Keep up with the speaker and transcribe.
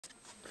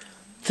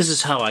This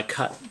is how I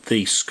cut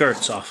the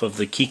skirts off of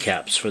the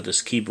keycaps for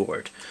this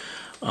keyboard.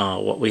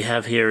 What we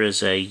have here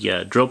is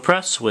a drill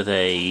press with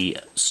a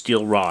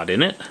steel rod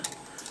in it.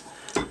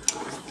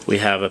 We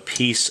have a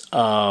piece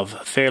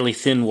of fairly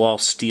thin wall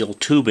steel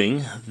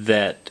tubing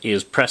that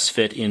is press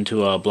fit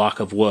into a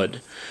block of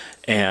wood,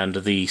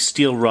 and the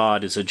steel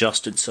rod is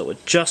adjusted so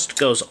it just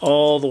goes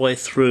all the way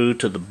through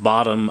to the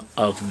bottom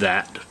of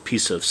that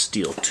piece of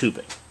steel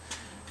tubing.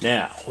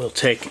 Now we'll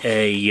take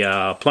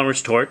a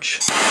plumber's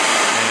torch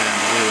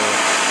and we will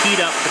heat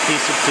up the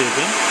piece of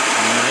tubing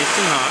nice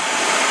and hot.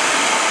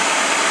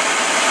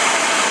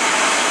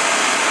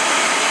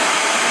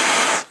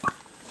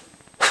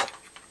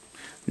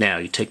 Now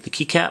you take the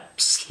keycap,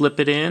 slip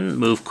it in,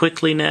 move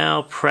quickly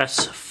now,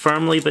 press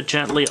firmly but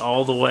gently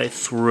all the way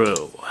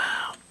through.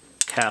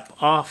 Cap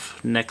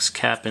off, next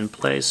cap in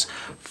place,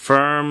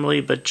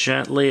 firmly but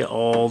gently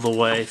all the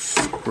way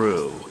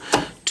through.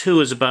 2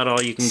 is about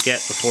all you can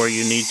get before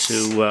you need to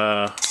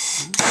reheat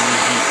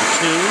the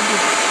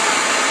tube.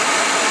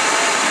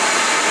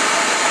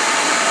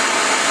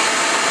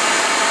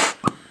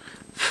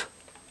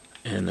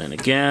 And then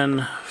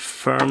again,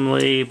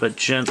 firmly but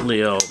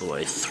gently all the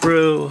way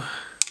through.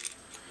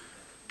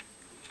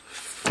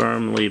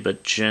 Firmly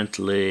but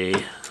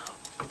gently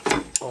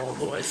all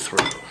the way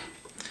through.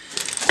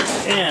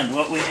 And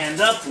what we end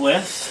up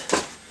with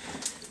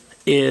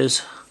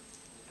is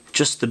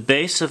just the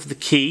base of the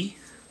key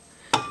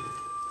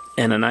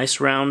and a nice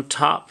round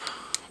top.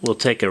 We'll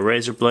take a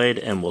razor blade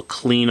and we'll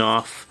clean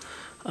off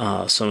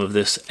some of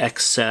this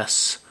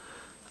excess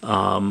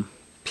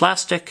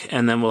plastic,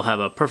 and then we'll have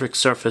a perfect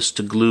surface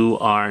to glue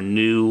our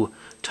new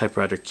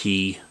typewriter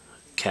key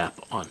cap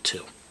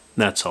onto.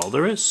 That's all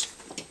there is.